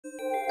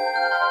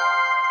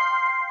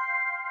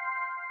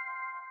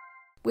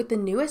With the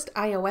newest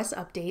iOS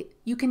update,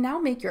 you can now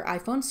make your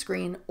iPhone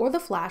screen or the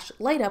flash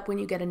light up when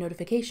you get a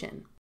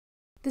notification.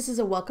 This is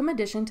a welcome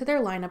addition to their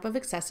lineup of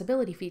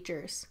accessibility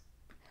features.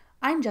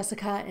 I'm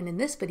Jessica, and in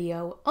this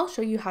video, I'll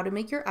show you how to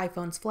make your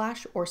iPhone's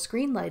flash or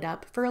screen light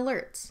up for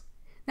alerts.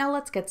 Now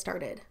let's get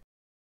started.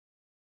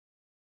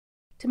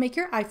 To make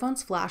your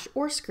iPhone's flash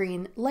or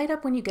screen light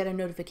up when you get a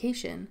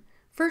notification,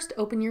 first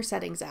open your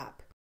Settings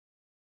app.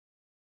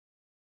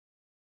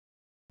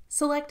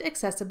 Select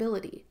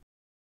Accessibility.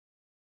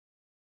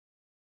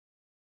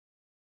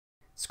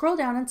 Scroll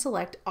down and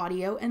select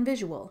Audio and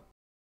Visual.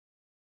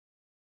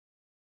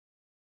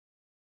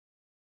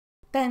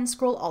 Then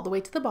scroll all the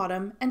way to the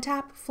bottom and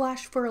tap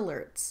Flash for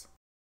Alerts.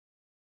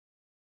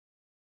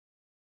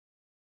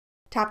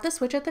 Tap the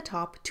switch at the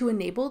top to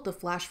enable the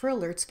Flash for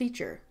Alerts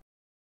feature.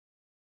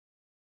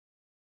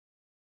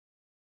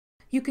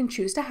 You can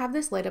choose to have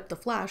this light up the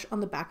flash on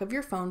the back of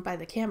your phone by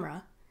the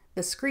camera,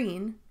 the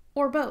screen,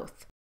 or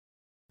both.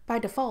 By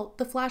default,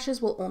 the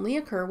flashes will only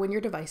occur when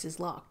your device is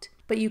locked,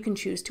 but you can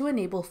choose to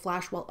enable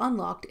flash while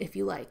unlocked if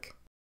you like.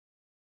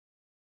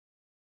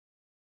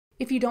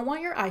 If you don't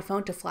want your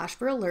iPhone to flash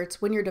for alerts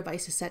when your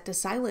device is set to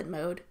silent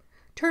mode,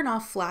 turn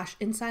off Flash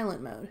in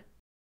silent mode.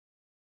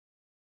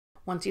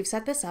 Once you've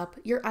set this up,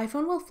 your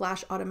iPhone will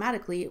flash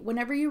automatically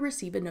whenever you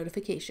receive a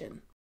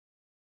notification.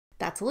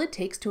 That's all it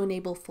takes to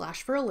enable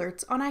Flash for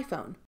Alerts on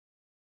iPhone.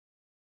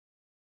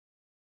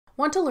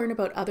 Want to learn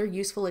about other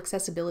useful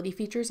accessibility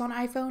features on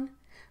iPhone?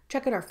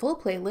 Check out our full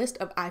playlist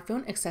of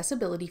iPhone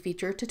accessibility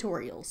feature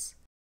tutorials.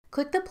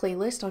 Click the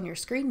playlist on your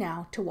screen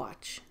now to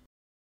watch.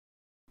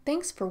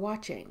 Thanks for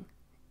watching.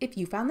 If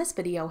you found this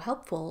video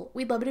helpful,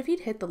 we'd love it if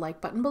you'd hit the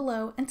like button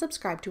below and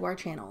subscribe to our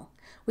channel.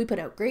 We put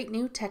out great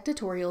new tech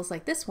tutorials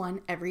like this one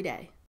every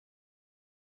day.